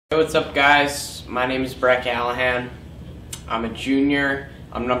Hey, what's up guys? My name is Callahan. I'm a junior.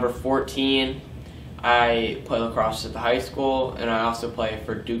 I'm number 14. I play lacrosse at the high school, and I also play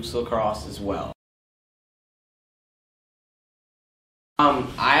for Duke's Lacrosse as well. I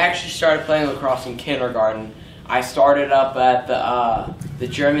actually started playing lacrosse in kindergarten. I started up at the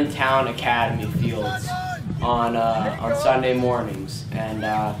Germantown Academy fields on Sunday mornings,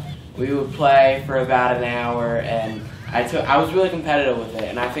 and we would play for about an hour, and I was really competitive with it,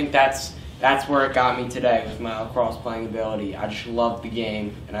 and I think that's where it got me today with my lacrosse playing ability. I just loved the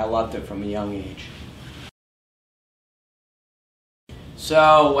game, and I loved it from a young age.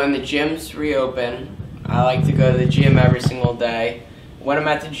 So when the gyms reopen, I like to go to the gym every single day. When I'm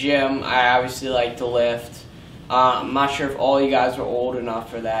at the gym, I obviously like to lift. I'm not sure if all you guys are old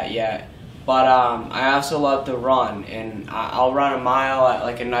enough for that yet, but I also love to run, and I'll run a mile at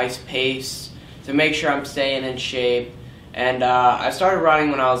like a nice pace to make sure I'm staying in shape. And I started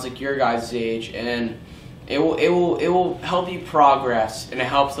running when I was like your guys' age, and it will help you progress, and it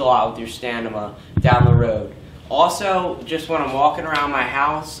helps a lot with your stamina down the road. Also, just when I'm walking around my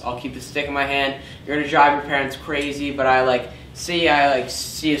house, I'll keep the stick in my hand. You're gonna drive your parents crazy, but I see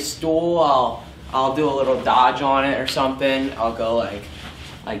a stool, I'll do a little dodge on it or something. I'll go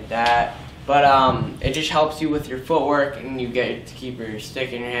like that. But it just helps you with your footwork, and you get to keep your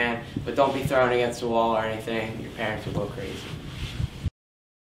stick in your hand, but don't be thrown against the wall or anything. Your parents will go crazy.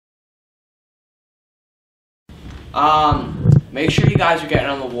 Make sure you guys are getting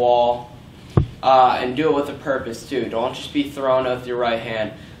on the wall, and do it with a purpose too. Don't just be throwing with your right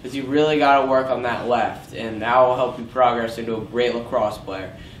hand, because you really got to work on that left, and that will help you progress into a great lacrosse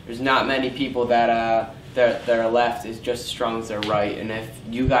player. There's not many people that their left is just as strong as their right, and if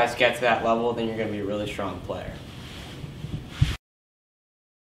you guys get to that level, then you're going to be a really strong player.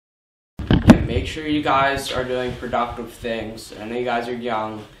 Yeah, make sure you guys are doing productive things. I know you guys are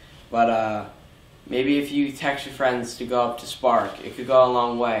young, but maybe if you text your friends to go up to Spark, it could go a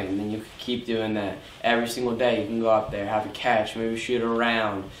long way, and then you could keep doing that every single day. You can go up there, have a catch, maybe shoot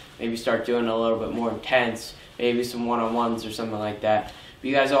around, maybe start doing it a little bit more intense, maybe some one-on-ones or something like that. But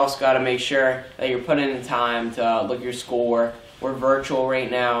you guys also got to make sure that you're putting in time to look at your schoolwork. We're virtual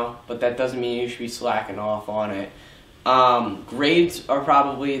right now, but that doesn't mean you should be slacking off on it. Grades are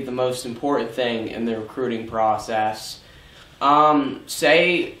probably the most important thing in the recruiting process. Put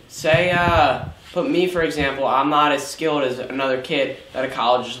me, for example, I'm not as skilled as another kid that a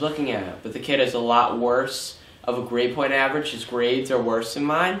college is looking at, but the kid is a lot worse of a grade point average. His grades are worse than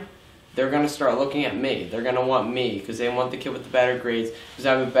mine. They're going to start looking at me. They're going to want me, because they want the kid with the better grades, because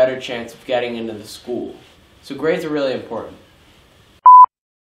I have a better chance of getting into the school. So grades are really important.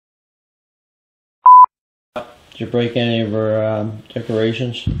 Did you break any of our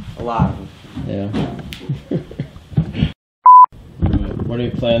decorations? A lot of them. Yeah. What do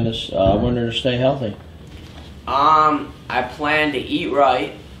you plan this winter to stay healthy? I plan to eat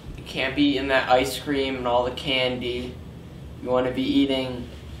right. You can't be eating that ice cream and all the candy. You want to be eating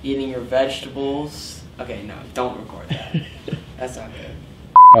your vegetables. Okay, no, don't record that. That's not good.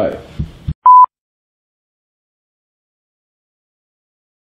 All right.